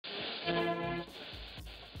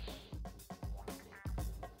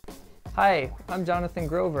Hi, I'm Jonathan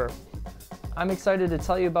Grover. I'm excited to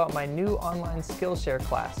tell you about my new online Skillshare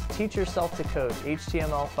class, Teach Yourself to Code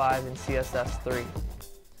HTML5 and CSS3.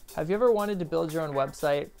 Have you ever wanted to build your own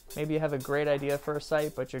website? Maybe you have a great idea for a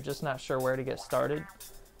site, but you're just not sure where to get started?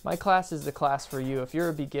 My class is the class for you if you're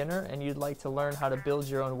a beginner and you'd like to learn how to build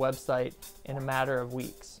your own website in a matter of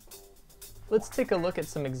weeks. Let's take a look at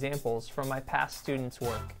some examples from my past students'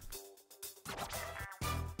 work.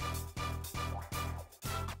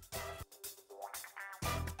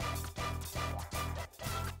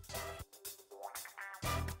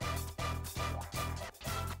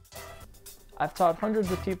 I've taught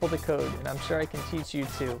hundreds of people to code, and I'm sure I can teach you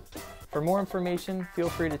too. For more information, feel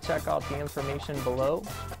free to check out the information below,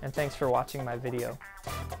 and thanks for watching my video.